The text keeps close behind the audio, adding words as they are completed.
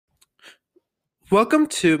Welcome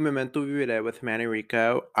to Memento Vivere with Manny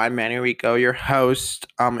Rico. I'm Manny Rico, your host.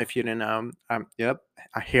 If you didn't know, yep,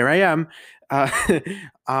 here I am. Uh,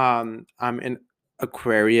 I'm in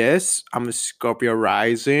Aquarius. I'm a Scorpio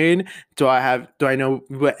rising. Do I know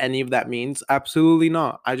what any of that means? Absolutely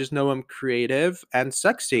not. I just know I'm creative and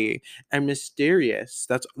sexy and mysterious.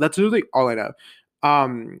 That's really all I know.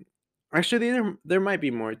 Um, actually, there might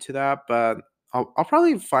be more to that, but I'll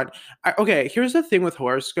probably find. Okay, here's the thing with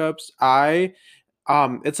horoscopes.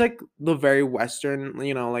 It's like the very Western,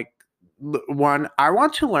 like one. I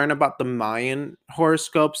want to learn about the Mayan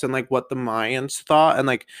horoscopes and like what the Mayans thought, and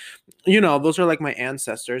like, those are like my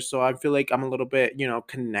ancestors. So I feel like I'm a little bit,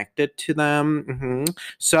 connected to them.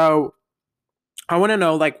 So I want to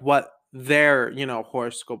know like what their,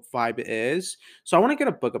 horoscope vibe is. So I want to get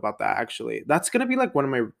a book about that actually. That's going to be like one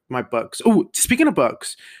of my books. Oh, speaking of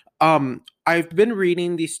books, I've been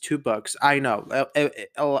reading these two books. I know.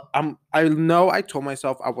 I know I told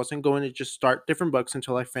myself I wasn't going to just start different books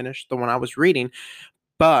until I finished the one I was reading,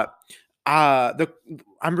 but the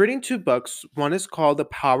I'm reading two books. One is called The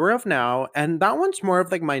Power of Now, and that one's more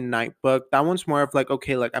of like my night book. That one's more of like,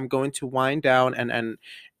 okay, like I'm going to wind down and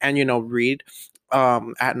read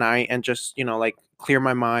at night and just, like clear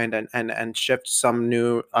my mind and shift some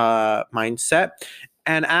new mindset.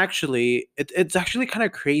 And actually, it's actually kind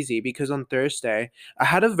of crazy because on Thursday I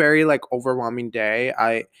had a very like overwhelming day.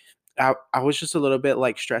 I was just a little bit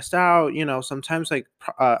like stressed out, sometimes like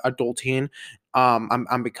adulting.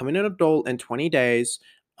 I'm becoming an adult in 20 days,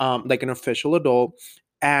 like an official adult,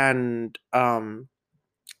 and and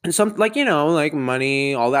some like like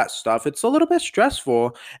money, all that stuff. It's a little bit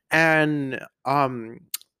stressful, and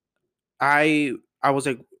I I was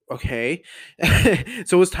like, okay.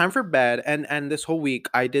 So it was time for bed, and this whole week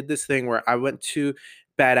I did this thing where I went to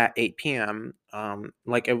bed at 8 p.m.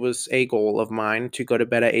 Like it was a goal of mine to go to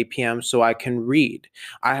bed at 8 p.m. so I can read.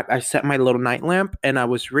 I set my little night lamp and I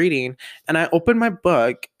was reading, and I opened my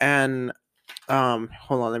book, and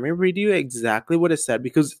hold on, let me read you exactly what it said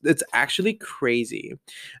because it's actually crazy.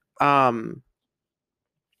 Um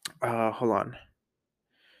Hold on.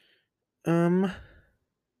 Um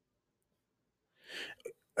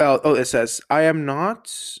it says, I am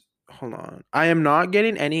not. Hold on. I am not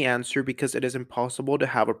getting any answer because it is impossible to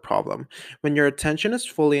have a problem when your attention is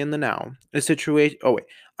fully in the now. A situation. Oh, wait.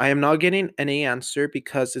 I am not getting any answer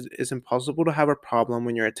because it is impossible to have a problem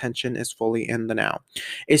when your attention is fully in the now.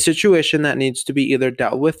 A situation that needs to be either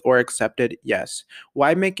dealt with or accepted. Yes.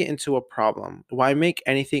 Why make it into a problem? Why make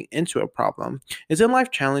anything into a problem? Isn't life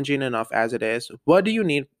challenging enough as it is? What do you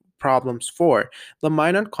need problems for? The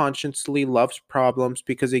mind unconsciously loves problems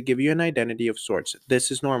because they give you an identity of sorts.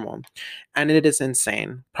 This is normal. And it is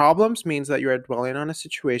insane. Problems means that you are dwelling on a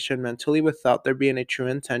situation mentally without there being a true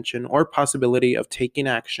intention or possibility of taking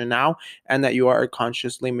action now, and that you are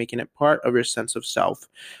consciously making it part of your sense of self.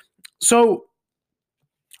 So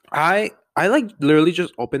I like literally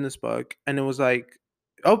just opened this book and it was like,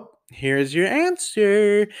 oh, here's your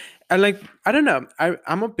answer. And like, I don't know.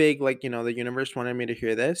 I'm a big like, the universe wanted me to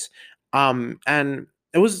hear this. And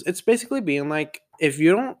it's basically being like, if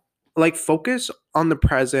you don't like focus on the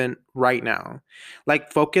present right now, like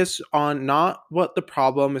focus on not what the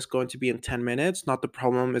problem is going to be in 10 minutes, not the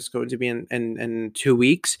problem is going to be in 2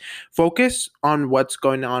 weeks. Focus on what's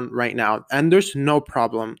going on right now. And there's no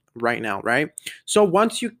problem right now, right? So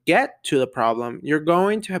once you get to the problem, you're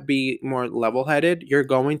going to be more level headed. You're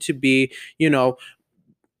going to be,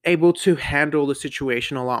 able to handle the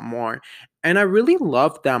situation a lot more. And I really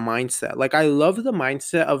love that mindset. Like, I love the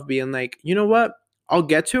mindset of being like, you know what? I'll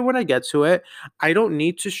get to it when I get to it. I don't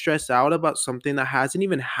need to stress out about something that hasn't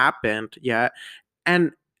even happened yet.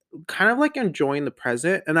 And kind of like enjoying the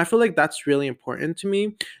present. And I feel like that's really important to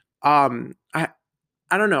me. Um, I,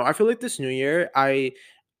 I don't know. I feel like this new year, I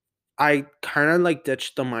kind of like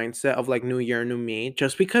ditched the mindset of like new year, new me,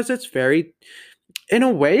 just because it's very, in a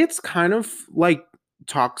way, it's kind of like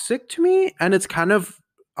toxic to me, and it's kind of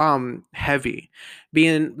heavy,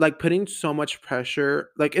 being like putting so much pressure.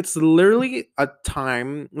 Like it's literally a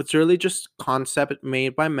time. It's really just concept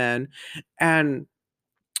made by men, and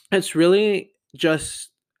it's really just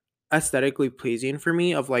aesthetically pleasing for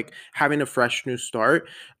me of like having a fresh new start.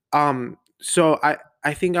 So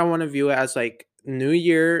I think I want to view it as like new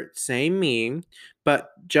year, same me,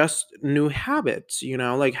 but just new habits,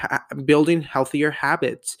 like building healthier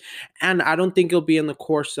habits. And I don't think it'll be in the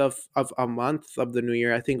course of a month of the new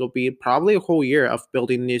year. I think it'll be probably a whole year of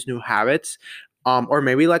building these new habits. Or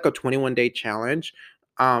maybe like a 21-day challenge.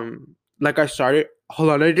 Like I started, hold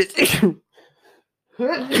on, I just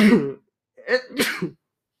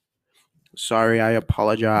sorry, I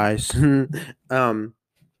apologize. um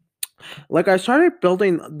Like I started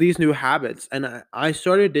building these new habits, and I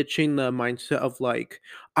started ditching the mindset of like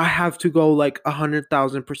I have to go like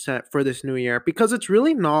 100,000% for this new year, because it's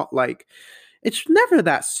really not like it's never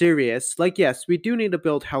that serious. Like, yes, we do need to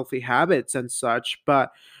build healthy habits and such,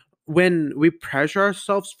 but when we pressure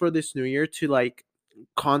ourselves for this new year to like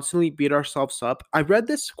constantly beat ourselves up, I read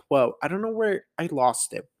this quote. I don't know where I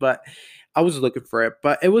lost it, but I was looking for it.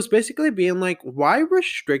 But it was basically being like, why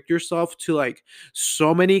restrict yourself to like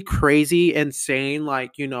so many crazy, insane,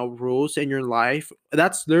 like, rules in your life?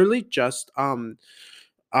 That's literally just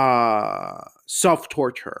self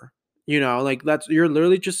torture. Like that's you're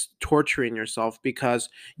literally just torturing yourself because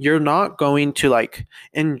you're not going to like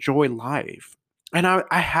enjoy life. And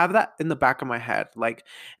I have that in the back of my head. Like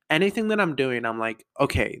anything that I'm doing, I'm like,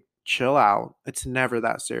 okay, chill out. It's never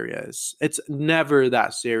that serious. It's never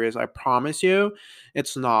that serious. I promise you,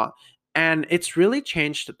 it's not. And it's really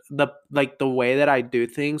changed the way that I do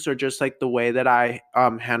things, or just like the way that I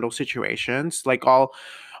handle situations. Like I'll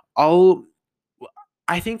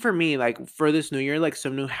I think for me, like for this new year, like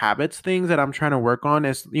some new habits, things that I'm trying to work on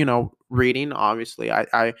is, reading. Obviously,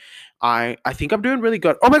 I think I'm doing really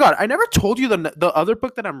good. Oh my god, I never told you the other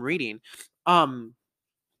book that I'm reading. Um,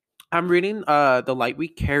 I'm reading The Light We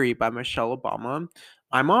Carry by Michelle Obama.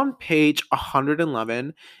 I'm on page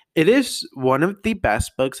 111. It is one of the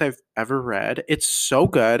best books I've ever read. It's so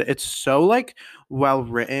good. It's so like well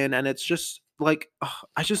written, and it's just like ugh,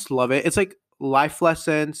 I just love it. It's like life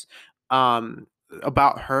lessons um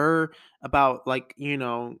about her, about like,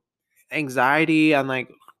 anxiety and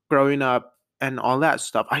like growing up and all that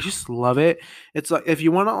stuff. I just love it. It's like if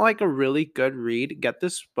you want to like a really good read, get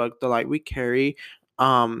this book, The Light We Carry.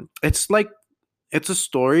 It's like it's a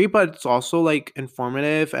story, but it's also like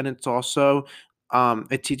informative, and it's also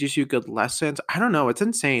it teaches you good lessons. I don't know, it's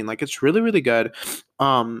insane. Like it's really, really good.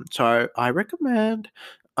 So I recommend.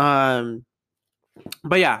 Um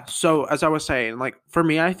but yeah, so as I was saying, like for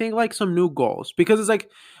me, I think like some new goals, because it's like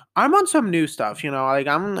I'm on some new stuff, like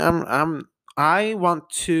I want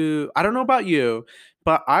to, I don't know about you,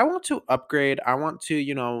 but I want to upgrade. I want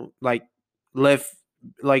to, like live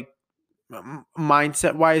like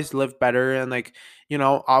mindset wise, live better. And like,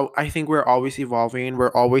 I think we're always evolving,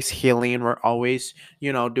 we're always healing, we're always,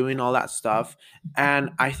 doing all that stuff.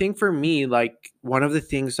 And I think for me, like one of the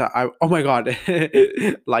things that I, oh my god,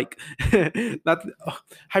 like that,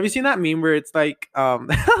 have you seen that meme where it's like uh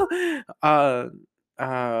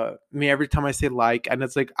me every time I say like, and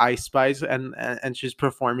it's like Ice Spice, and she's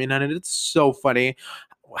performing, and it's so funny.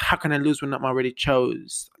 How can I lose when I'm already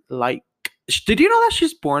chose? Like, did you know that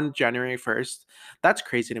she's born January 1st? That's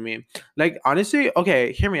crazy to me. Like, honestly,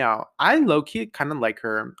 okay, hear me out. I low key kind of like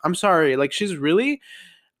her. I'm sorry. Like, she's really,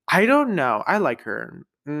 I don't know. I like her.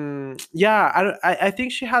 Yeah, I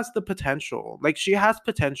think she has the potential. Like she has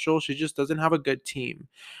potential. She just doesn't have a good team.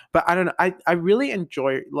 But I don't know. I really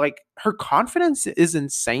enjoy like her confidence is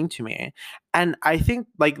insane to me, and I think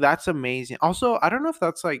like that's amazing. Also, I don't know if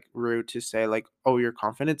that's like rude to say like, oh, your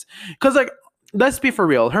confidence, because like let's be for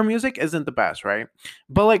real. Her music isn't the best, right?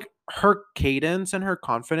 But like her cadence and her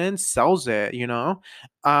confidence sells it.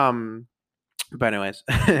 Um. But anyways,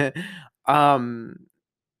 um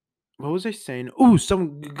what was I saying? Ooh,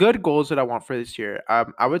 some good goals that I want for this year.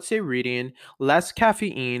 I would say reading, less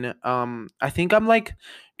caffeine. I think I'm like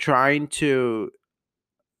trying to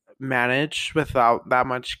manage without that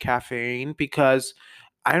much caffeine, because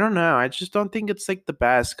I don't know. I just don't think it's like the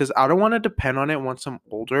best, because I don't want to depend on it once I'm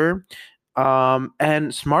older.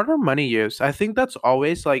 And smarter money use. I think that's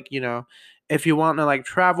always like, if you want to like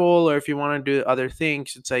travel, or if you want to do other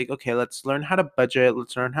things, it's like, okay, let's learn how to budget.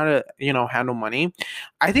 Let's learn how to, handle money.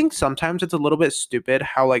 I think sometimes it's a little bit stupid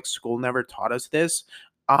how like school never taught us this.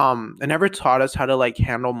 It never taught us how to like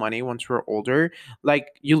handle money once we're older. Like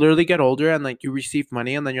you literally get older and like you receive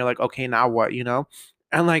money, and then you're like, okay, now what,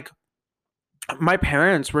 And like my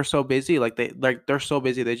parents were so busy, like they're so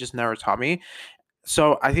busy, they just never taught me.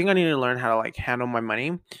 So I think I need to learn how to like handle my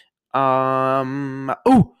money.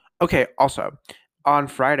 Oh, okay. Also, on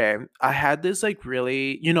Friday, I had this like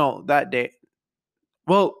really, that day.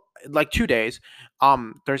 Well, like 2 days,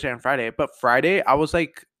 Thursday and Friday. But Friday, I was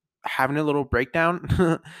like having a little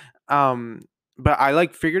breakdown. um, but I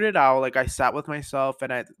like figured it out. Like I sat with myself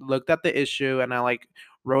and I looked at the issue, and I like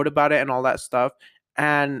wrote about it and all that stuff.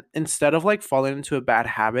 And instead of like falling into a bad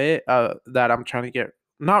habit, that I'm trying to get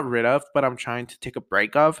not rid of, but I'm trying to take a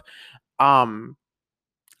break of, um,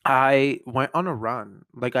 I went on a run.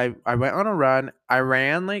 Like I went on a run. I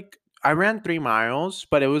ran 3 miles,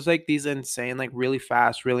 but it was like these insane, like really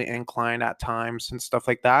fast, really inclined at times and stuff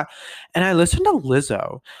like that. And I listened to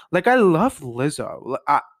Lizzo. Like I love Lizzo.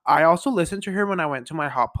 I also listened to her when I went to my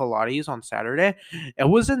hot Pilates on Saturday. It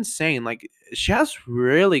was insane. Like she has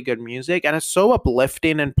really good music and it's so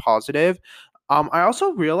uplifting and positive. I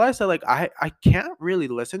also realized that like I can't really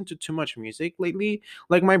listen to too much music lately.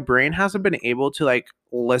 Like my brain hasn't been able to like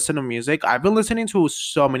listen to music. I've been listening to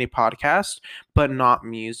so many podcasts, but not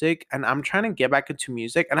music. And I'm trying to get back into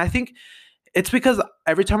music. And I think it's because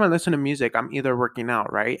every time I listen to music, I'm either working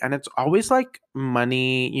out, right? And it's always like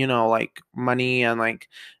money, like money and like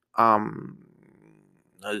um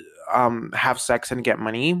uh, have sex and get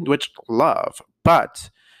money, which love. But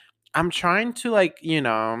I'm trying to like,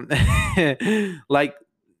 like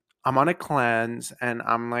I'm on a cleanse and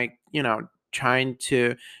I'm like, trying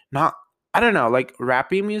to not I don't know, like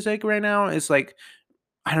rapping music right now is like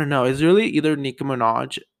I don't know, it's really either Nicki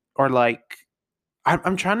Minaj or like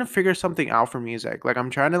I'm trying to figure something out for music. Like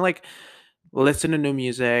I'm trying to like listen to new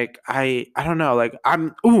music. I don't know. Like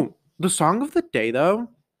the song of the day though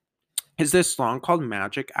is this song called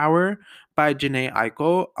Magic Hour by Janae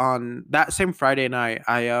Eiko. On that same Friday night,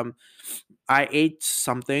 I ate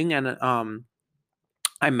something and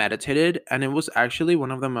I meditated and it was actually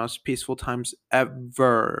one of the most peaceful times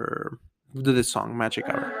ever. This song Magic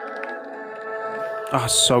Hour. Oh,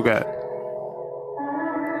 so good.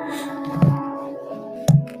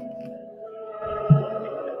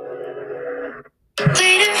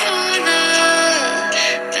 Waiting for the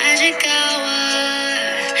magic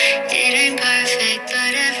hour. It ain't perfect,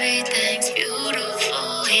 but everything's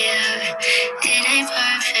beautiful here. It ain't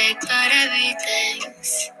perfect, but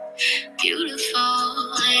everything's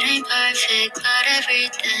beautiful. It ain't perfect, but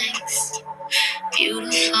everything's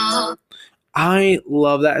beautiful. I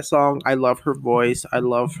love that song. I love her voice. I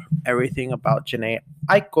love everything about Janae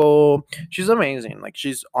Aiko. She's amazing. Like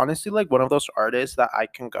she's honestly like one of those artists that I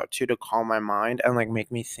can go to calm my mind and like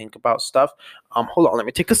make me think about stuff. Hold on, let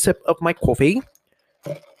me take a sip of my coffee.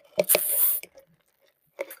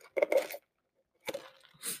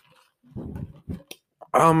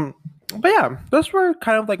 Um, but yeah, those were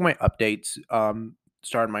kind of like my updates.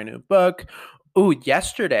 Starting my new book. Oh,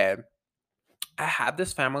 yesterday I had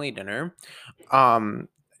this family dinner. Um,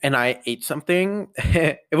 and I ate something.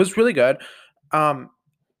 It was really good. Um,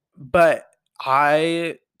 But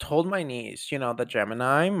I told my niece, the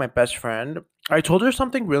Gemini, my best friend, I told her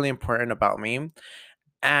something really important about me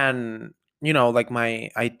and, like my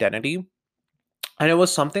identity. And it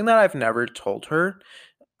was something that I've never told her.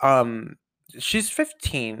 Um, she's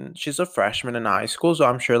 15. She's a freshman in high school, so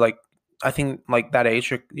I'm sure like I think like that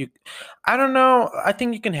age I don't know. I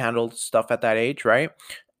think you can handle stuff at that age, right?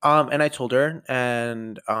 And I told her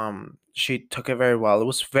and she took it very well. It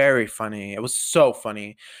was very funny. It was so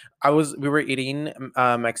funny. We were eating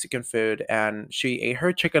Mexican food and she ate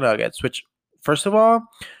her chicken nuggets, which first of all,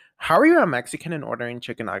 how are you a Mexican and ordering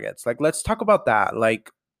chicken nuggets? Like let's talk about that.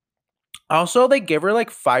 Like also, they gave her like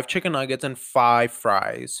five chicken nuggets and five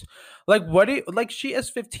fries. Like, like she is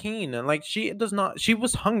 15 and like she does not, she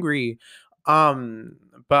was hungry. Um,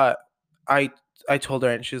 but I, I told her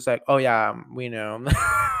and she's like, oh yeah, we know.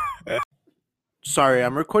 Sorry,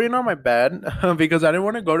 I'm recording on my bed because I didn't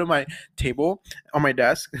want to go to my table on my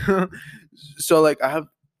desk. So, like, I have,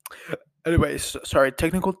 anyways, sorry,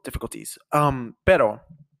 technical difficulties. Pero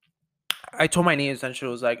I told my niece and she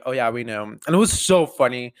was like, "Oh yeah, we know." And it was so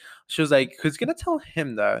funny. She was like, "Who's gonna tell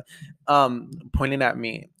him though?" Pointing at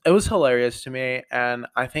me. It was hilarious to me, and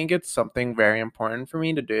I think it's something very important for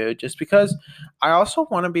me to do, just because I also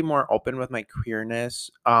want to be more open with my queerness.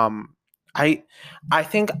 I, I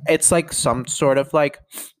think it's like some sort of like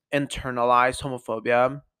internalized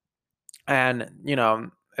homophobia, and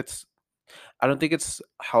it's. I don't think it's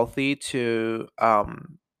healthy to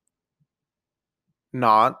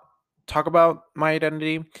not talk about my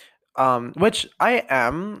identity, which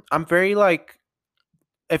I'm very like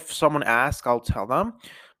if someone asks I'll tell them,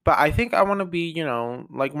 but I think I want to be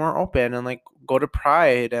like more open and like go to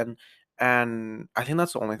pride, and I think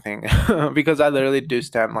that's the only thing because I literally do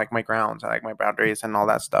stand like my grounds, like my boundaries and all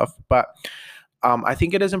that stuff. But I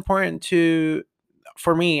think it is important to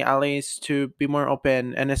for me at least to be more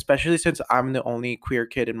open, and especially since I'm the only queer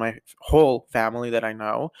kid in my whole family that I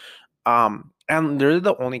know, and they're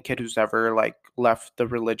the only kid who's ever like left the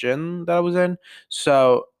religion that I was in.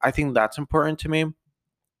 So I think that's important to me.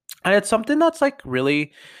 And it's something that's like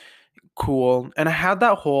really cool. And I had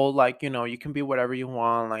that whole like, you can be whatever you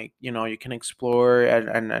want, like, you can explore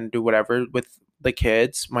and do whatever with the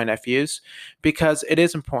kids, my nephews, because it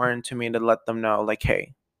is important to me to let them know, like,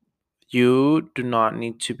 hey, you do not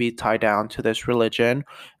need to be tied down to this religion.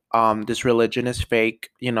 This religion is fake.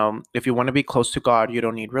 If you want to be close to God, you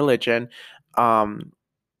don't need religion. Um,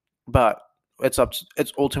 but it's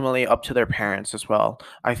ultimately up to their parents as well.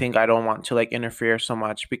 I think I don't want to like interfere so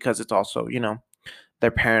much because it's also,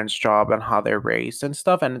 their parents' job and how they're raised and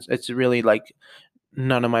stuff, and it's really like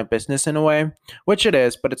none of my business in a way, which it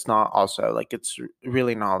is, but it's not also like it's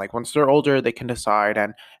really not. Like once they're older they can decide,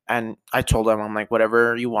 and I told them, I'm like,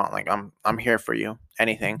 whatever you want, like I'm here for you,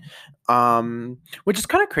 anything. Which is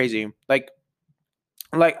kind of crazy. Like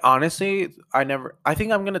honestly, I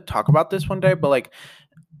think I'm gonna talk about this one day, but like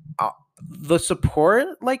uh, the support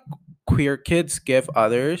like queer kids give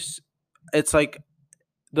others, it's like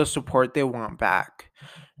the support they want back,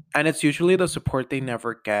 and it's usually the support they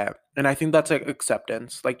never get. And I think that's like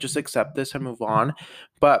acceptance, like just accept this and move on.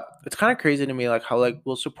 But it's kind of crazy to me like how like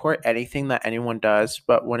we'll support anything that anyone does,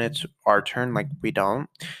 but when it's our turn, like we don't.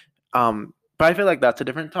 But I feel like that's a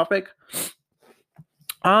different topic.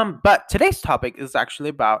 But today's topic is actually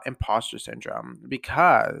about imposter syndrome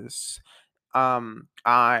because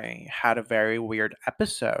I had a very weird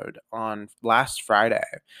episode on last Friday.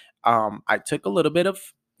 I took a little bit of,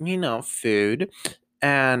 food,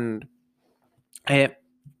 and it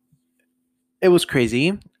it was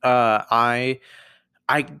crazy. I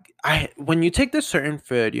when you take this certain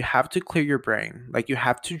food, you have to clear your brain. Like you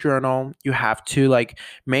have to journal, you have to like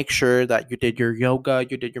make sure that you did your yoga,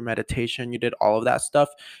 you did your meditation, you did all of that stuff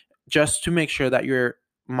just to make sure that your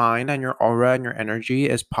mind and your aura and your energy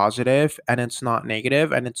is positive and it's not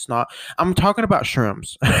negative and it's not. I'm talking about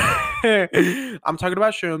shrooms. I'm talking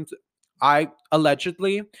about shrooms. I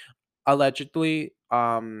allegedly allegedly,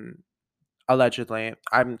 I'm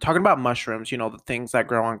talking about mushrooms, the things that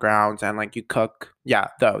grow on grounds and like you cook. Yeah,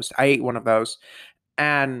 those. I ate one of those,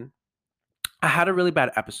 and I had a really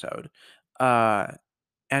bad episode. Uh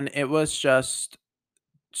and it was just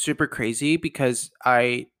super crazy because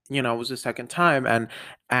it was the second time,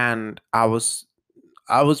 and I was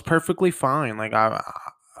perfectly fine. Like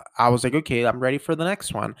I was like, okay, I'm ready for the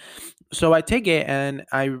next one. So I take it and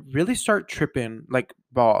I really start tripping like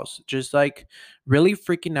balls, just like really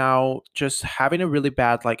freaking out, just having a really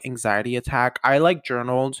bad like anxiety attack. I like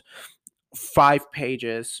journaled 5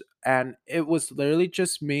 pages, and it was literally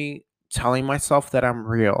just me telling myself that I'm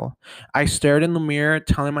real. I stared in the mirror,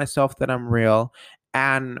 telling myself that I'm real,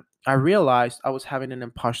 and I realized I was having an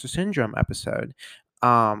imposter syndrome episode.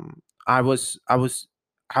 I was I was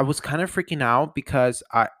I was kind of freaking out because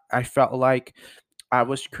I felt like I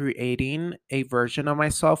was creating a version of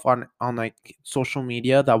myself on like social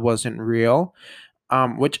media that wasn't real,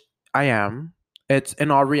 which I am. It's in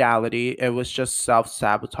all reality, it was just self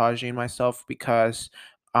sabotaging myself because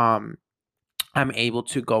um, I'm able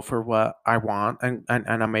to go for what I want, and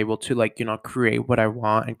I'm able to like create what I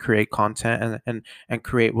want and create content and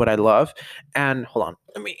create what I love. And hold on,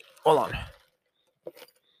 hold on.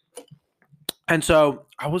 And so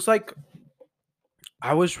I was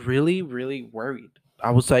really, really worried. I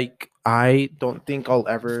was like, I don't think I'll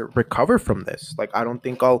ever recover from this. Like, I don't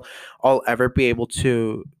think I'll ever be able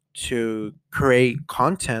to create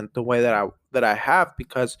content the way that I have,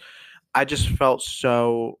 because I just felt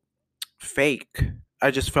so fake. I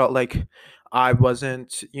just felt like I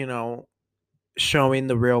wasn't, showing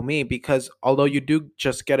the real me, because although you do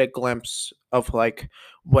just get a glimpse of like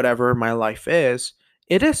whatever my life is,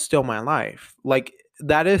 it is still my life. Like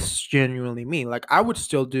that is genuinely me. Like I would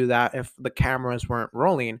still do that if the cameras weren't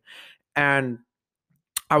rolling. And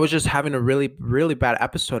I was just having a really, really bad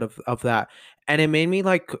episode of that. And it made me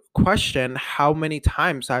like question how many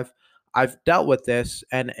times I've dealt with this,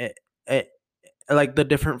 and it like the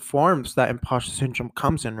different forms that imposter syndrome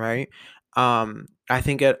comes in, right? I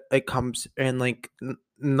think it comes in like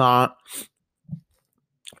not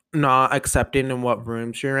accepting in what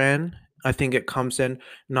rooms you're in. I think it comes in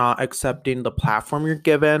not accepting the platform you're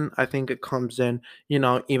given. I think it comes in,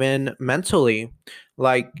 even mentally.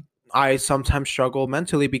 Like I sometimes struggle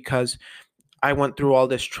mentally because I went through all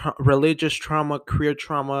this religious trauma, career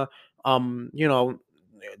trauma,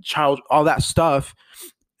 child, all that stuff.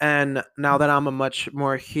 And now that I'm a much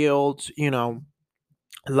more healed,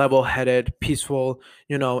 level-headed, peaceful,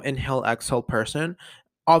 inhale exhale person.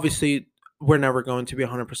 Obviously, we're never going to be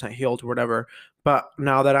 100% healed or whatever, but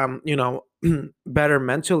now that I'm, better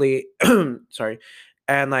mentally, sorry,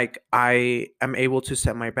 and like I am able to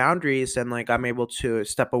set my boundaries, and like I'm able to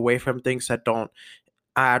step away from things that don't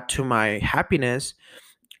add to my happiness.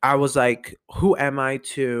 I was like, who am I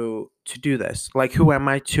to do this? Like, who am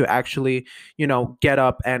I to actually, get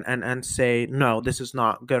up and say, no, this is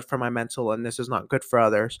not good for my mental, and this is not good for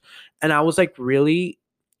others. And I was like, really,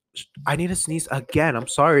 I need to sneeze again. I'm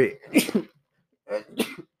sorry.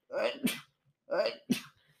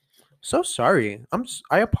 So sorry.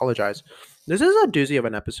 I apologize. This is a doozy of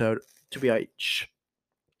an episode, to be honest.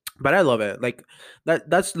 But I love it. Like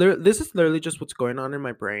this is literally just what's going on in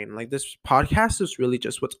my brain. Like this podcast is really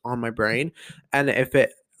just what's on my brain, and if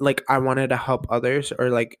it like I wanted to help others or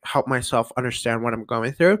like help myself understand what I'm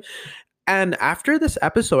going through. And after this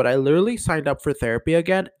episode, I literally signed up for therapy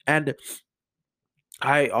again, and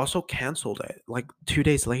I also canceled it like 2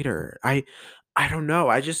 days later. I don't know.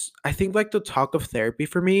 I think like the talk of therapy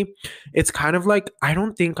for me, it's kind of like I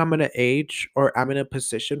don't think I'm in an age or I'm in a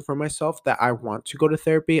position for myself that I want to go to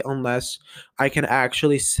therapy unless I can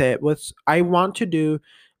actually sit with I want to do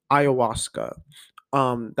ayahuasca.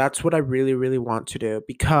 That's what I really really want to do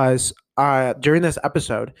because during this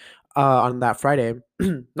episode on that Friday,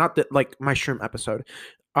 not that like my shroom episode,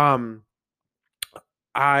 um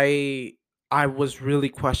I I was really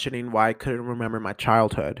questioning why I couldn't remember my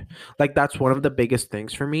childhood. Like that's one of the biggest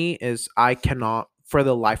things for me is I cannot for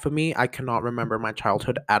the life of me, I cannot remember my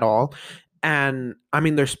childhood at all. And I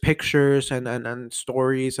mean there's pictures and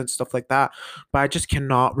stories and stuff like that, but I just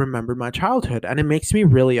cannot remember my childhood and it makes me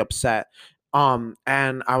really upset.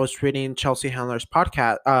 And I was reading Chelsea Handler's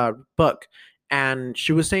podcast book, and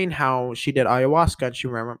she was saying how she did ayahuasca and she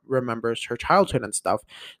remembers her childhood and stuff.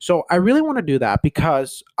 So I really want to do that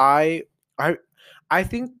because I I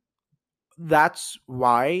think that's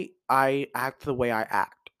why I act the way I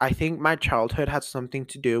act. I think my childhood had something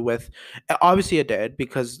to do with obviously it did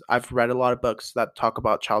because I've read a lot of books that talk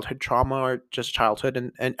about childhood trauma or just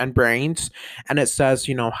childhood and brains, and it says,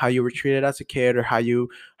 you know, how you were treated as a kid or how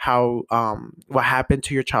what happened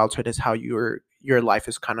to your childhood is how your life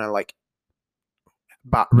is kind of like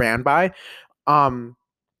ran by. Um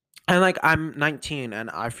and like I'm 19 and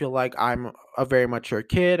I feel like I'm a very mature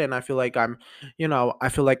kid, and I feel like I'm, you know, I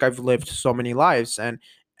feel like I've lived so many lives, and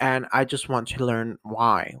I just want to learn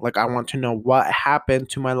why. Like I want to know what happened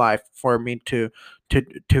to my life for me to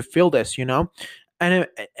to feel this, you know? And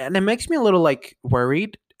it makes me a little like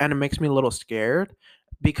worried, and it makes me a little scared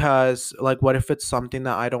because like what if it's something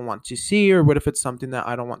that I don't want to see, or what if it's something that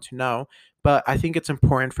I don't want to know? But I think it's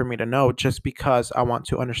important for me to know just because I want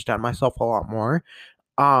to understand myself a lot more.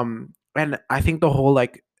 And I think the whole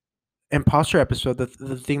like imposter episode, the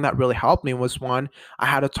thing that really helped me was one, I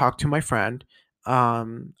had to talk to my friend.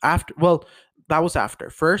 After, well, that was after.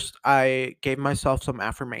 First, I gave myself some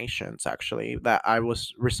affirmations actually that I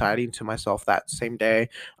was reciting to myself that same day.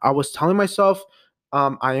 I was telling myself,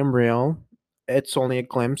 I am real. It's only a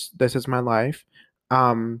glimpse. This is my life.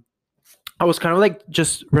 Um, I was kind of like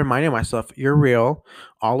just reminding myself, you're real.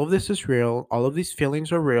 All of this is real. All of these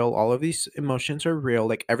feelings are real. All of these emotions are real.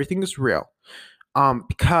 Like everything is real.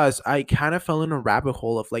 Because I kind of fell in a rabbit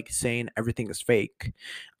hole of like saying everything is fake.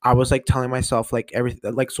 I was like telling myself like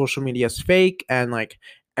everything, like social media is fake and like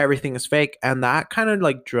everything is fake. And that kind of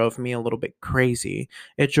like drove me a little bit crazy.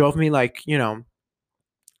 It drove me like, you know,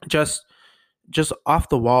 just just off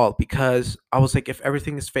the wall because I was like, if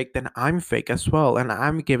everything is fake, then I'm fake as well, and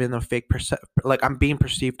I'm given a fake like I'm being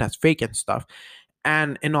perceived as fake and stuff.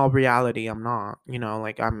 And in all reality, I'm not. You know,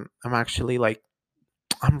 like I'm actually like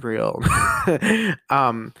I'm real.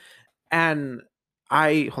 um, and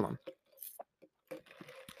I hold on,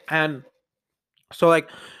 and so like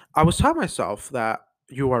I was telling myself that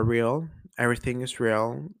you are real, everything is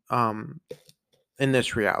real. In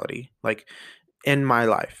this reality, like in my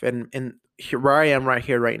life and in here, where I am right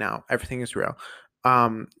here, right now, everything is real.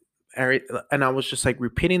 Um, and I was just like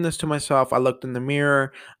repeating this to myself. I looked in the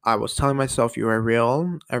mirror. I was telling myself, "You are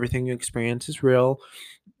real. Everything you experience is real.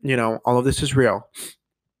 You know, all of this is real."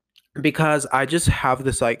 Because I just have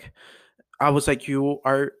this like, I was like, "You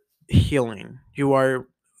are healing. You are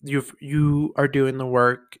doing the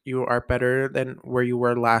work. You are better than where you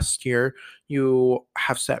were last year. You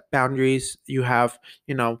have set boundaries. You have,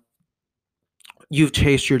 you know, you've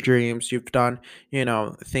chased your dreams, you've done, you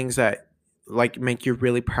know, things that like make you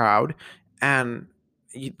really proud, and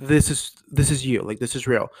this is you, like this is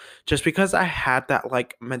real." Just because I had that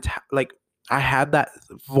like like I had that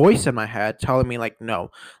voice in my head telling me like, no,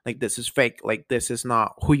 like this is fake, like this is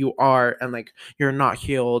not who you are, and like you're not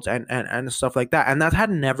healed, and stuff like that. And that had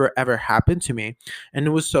never ever happened to me, and it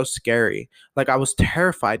was so scary. Like I was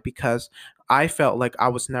terrified because I felt like I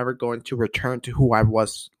was never going to return to who I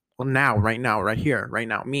was now, right here, right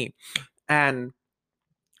now, me. And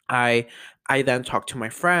I I then talked to my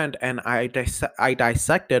friend, and I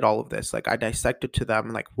dissected all of this. Like I dissected to them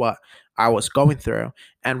like what I was going through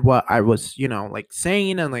and what I was, you know, like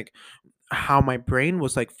saying, and like how my brain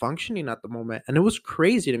was like functioning at the moment. And it was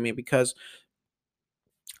crazy to me because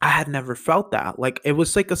I had never felt that. Like it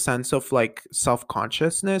was like a sense of like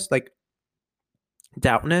self-consciousness, like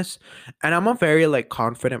doubtness. And I'm a very like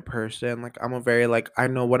confident person. Like I'm a very like I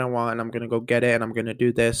know what I want and I'm gonna go get it and I'm gonna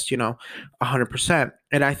do this, 100%.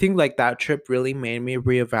 And I think like that trip really made me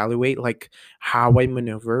reevaluate like how I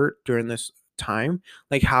maneuver during this time,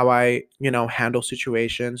 like how I, handle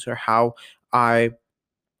situations, or how I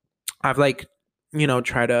I've like,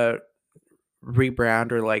 try to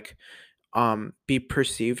rebrand, or like be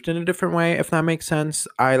perceived in a different way, if that makes sense.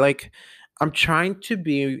 I'm trying to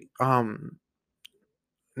be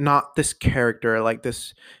not this character, like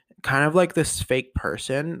this kind of like this fake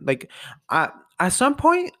person. Like I at some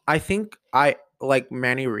point I think I like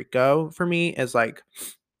Manny Rico for me is like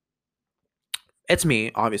it's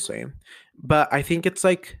me, obviously. But I think it's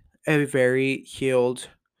like a very healed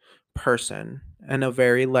person, and a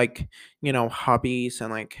very like, hobbies,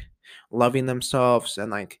 and like loving themselves, and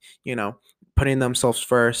like, putting themselves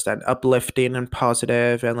first, and uplifting and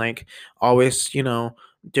positive, and like always,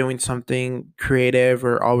 doing something creative,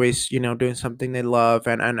 or always, doing something they love,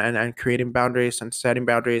 and creating boundaries and setting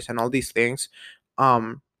boundaries and all these things.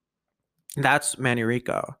 um that's Manny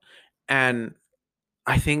Rico. And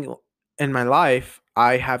I think in my life,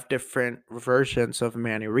 I have different versions of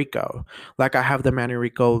Manny Rico. Like I have the Manny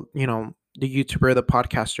Rico, the YouTuber, the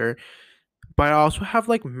podcaster, but I also have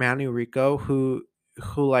like Manny Rico who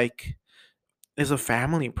like is a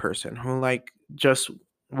family person, who like just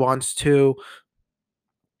wants to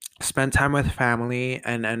spend time with family,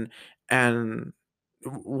 and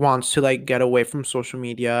wants to like get away from social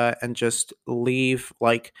media and just leave,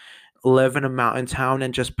 like live in a mountain town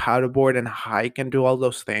and just paddleboard and hike and do all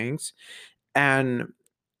those things. And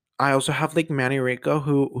I also have like Manny Rico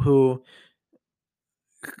who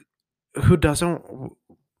doesn't.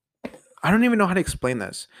 I don't even know how to explain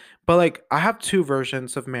this, but like I have two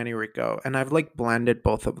versions of Manny Rico, and I've like blended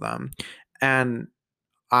both of them, and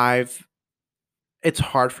I've it's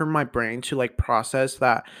hard for my brain to like process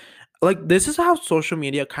that. Like this is how social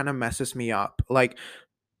media kind of messes me up. Like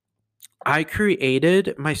I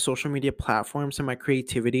created my social media platforms and my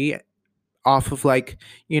creativity off of like,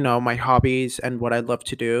 my hobbies and what I love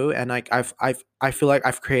to do, and like I feel like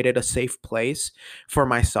I've created a safe place for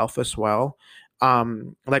myself as well.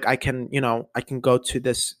 Like I can go to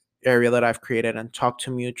this area that I've created and talk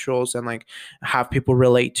to mutuals, and like have people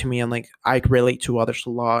relate to me, and like I relate to others a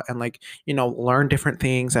lot, and like, learn different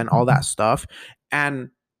things and all that stuff. And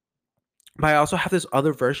but I also have this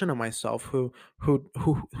other version of myself who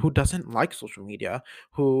doesn't like social media,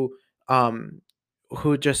 who um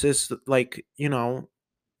who just is like,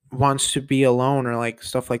 wants to be alone, or like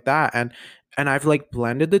stuff like that. And I've like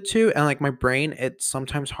blended the two, and like my brain, it's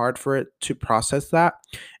sometimes hard for it to process that.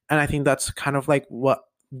 And I think that's kind of like what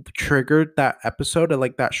triggered that episode of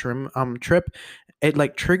like that shroom trip. It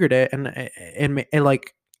like triggered it, and it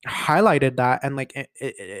like highlighted that, and like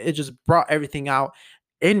it just brought everything out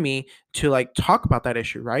in me to like talk about that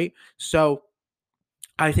issue, right? So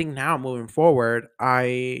I think now moving forward,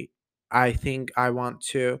 I think I want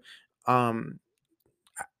to um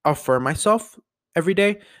affirm myself every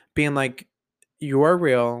day, being like, you are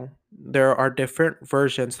real. There are different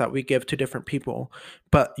versions that we give to different people,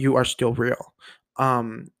 but you are still real.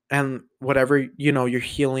 And whatever, you're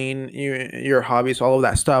healing, your hobbies, all of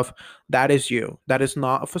that stuff, that is you. That is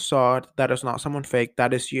not a facade. That is not someone fake.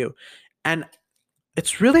 That is you. And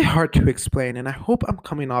it's really hard to explain. And I hope I'm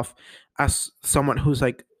coming off as someone who's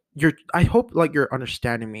like, I hope like you're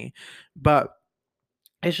understanding me. But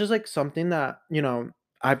it's just like something that,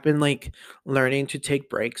 I've been like learning to take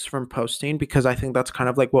breaks from posting, because I think that's kind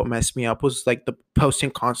of like what messed me up, was like the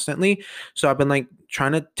posting constantly. So I've been like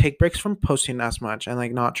trying to take breaks from posting as much, and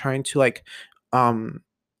like not trying to like um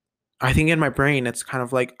I think in my brain it's kind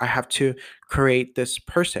of like I have to create this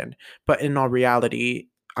person, but in all reality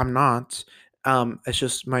I'm not. It's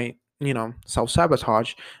just my,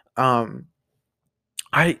 self-sabotage. um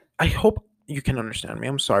I hope you can understand me.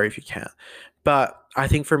 I'm sorry if you can't. But I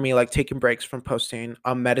think for me, like taking breaks from posting,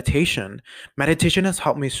 meditation has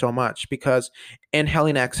helped me so much, because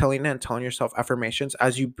inhaling, exhaling, and telling yourself affirmations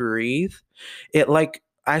as you breathe, it like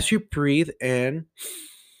as you breathe in,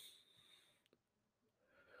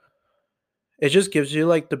 it just gives you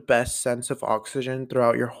like the best sense of oxygen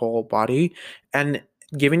throughout your whole body. And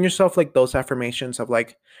giving yourself like those affirmations of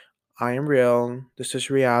like, I am real. This is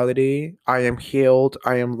reality. I am healed.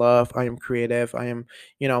 I am loved. I am creative. I am,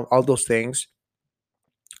 all those things.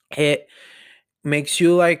 It makes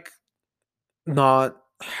you like not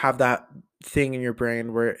have that thing in your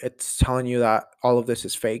brain where it's telling you that all of this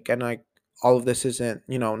is fake, and like all of this isn't,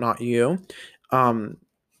 not you. Um,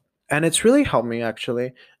 and it's really helped me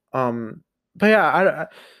actually. Um, but yeah,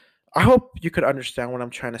 I hope you could understand what I'm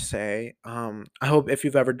trying to say. I hope if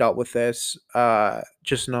you've ever dealt with this,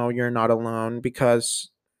 just know you're not alone because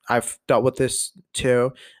I've dealt with this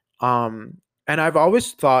too. Um, and I've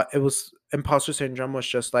always thought it was imposter syndrome was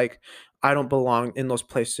just like I don't belong in those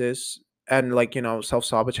places and like self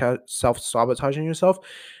sabotaging yourself.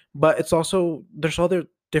 But it's also there's other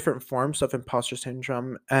different forms of imposter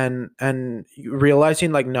syndrome and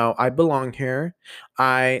realizing like no, I belong here.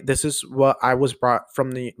 I This is what I was brought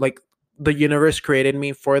from the universe created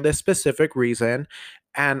me for this specific reason,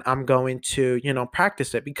 and I'm going to,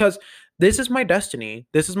 practice it because this is my destiny.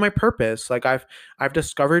 This is my purpose. Like I've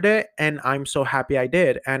discovered it and I'm so happy I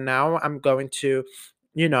did. And now I'm going to,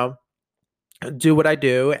 you know, do what I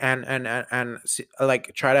do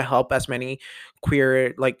like try to help as many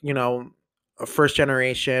queer first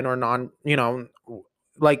generation or non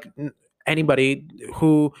like anybody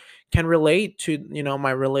who can relate to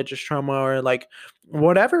my religious trauma or like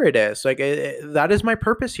whatever it is like that is my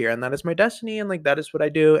purpose here and that is my destiny and like that is what I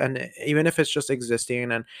do and even if it's just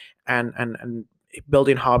existing and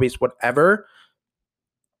building hobbies whatever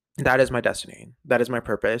that is my destiny, that is my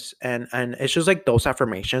purpose and it's just like those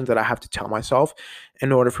affirmations that I have to tell myself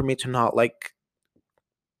in order for me to not like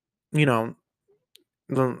you know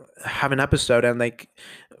have an episode and like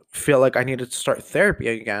feel like I needed to start therapy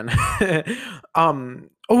again.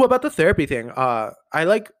 Oh, about the therapy thing, I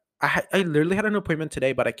literally had an appointment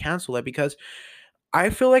today but I canceled it because I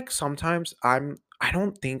feel like sometimes I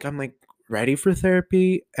don't think I'm like ready for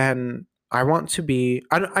therapy and I want to be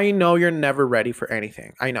I know you're never ready for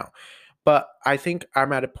anything, I know. But I think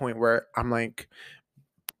I'm at a point where I'm like,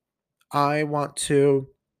 I want to,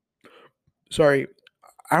 sorry,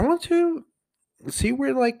 I want to see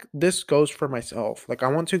where like this goes for myself. Like, I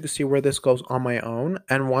want to see where this goes on my own.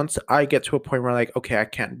 And once I get to a point where like, okay, I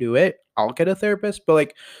can't do it, I'll get a therapist. But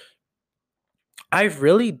like, I've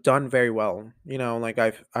really done very well. Like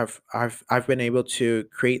I've been able to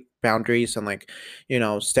create boundaries and like,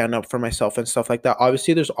 stand up for myself and stuff like that.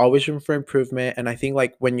 Obviously, there's always room for improvement. And I think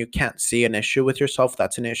like when you can't see an issue with yourself,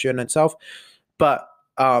 that's an issue in itself. But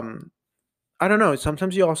um I don't know,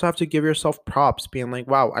 sometimes you also have to give yourself props being like,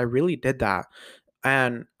 wow, I really did that.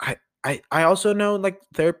 And I also know like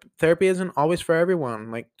therapy isn't always for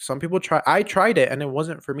everyone. Like some people I tried it and it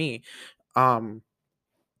wasn't for me. Um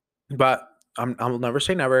but I'll never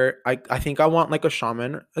say never. I think I want like a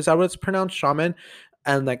shaman. Is that what it's pronounced? Shaman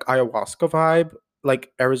and like ayahuasca vibe,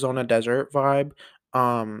 like Arizona desert vibe.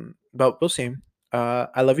 But we'll see.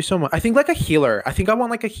 I love you so much. I think like a healer. I think I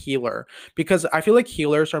want like a healer because I feel like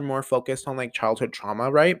healers are more focused on like childhood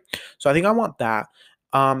trauma, right? So I think I want that.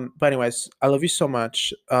 But anyways, I love you so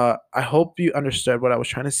much. I hope you understood what I was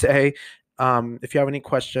trying to say. If you have any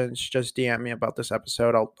questions, just DM me about this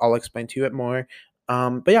episode. I'll explain to you it more.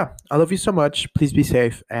 But yeah, I love you so much. Please be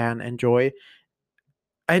safe and enjoy.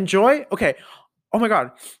 Enjoy. Okay. Oh my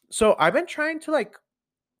god. So I've been trying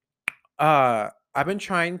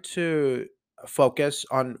to focus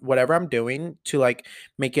on whatever I'm doing to like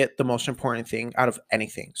make it the most important thing out of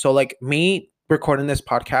anything. So like me recording this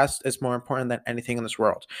podcast is more important than anything in this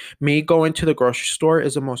world. Me going to the grocery store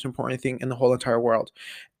is the most important thing in the whole entire world.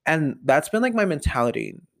 And that's been like my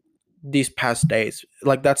mentality these past days.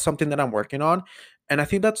 Like that's something that I'm working on. And I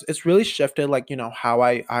think it's really shifted like, how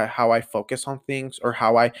I focus on things or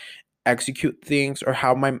how I execute things or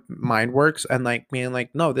how my mind works and like being like,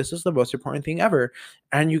 no, this is the most important thing ever.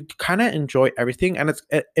 And you kind of enjoy everything and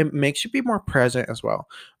it makes you be more present as well.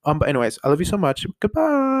 But anyways, I love you so much.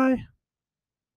 Goodbye.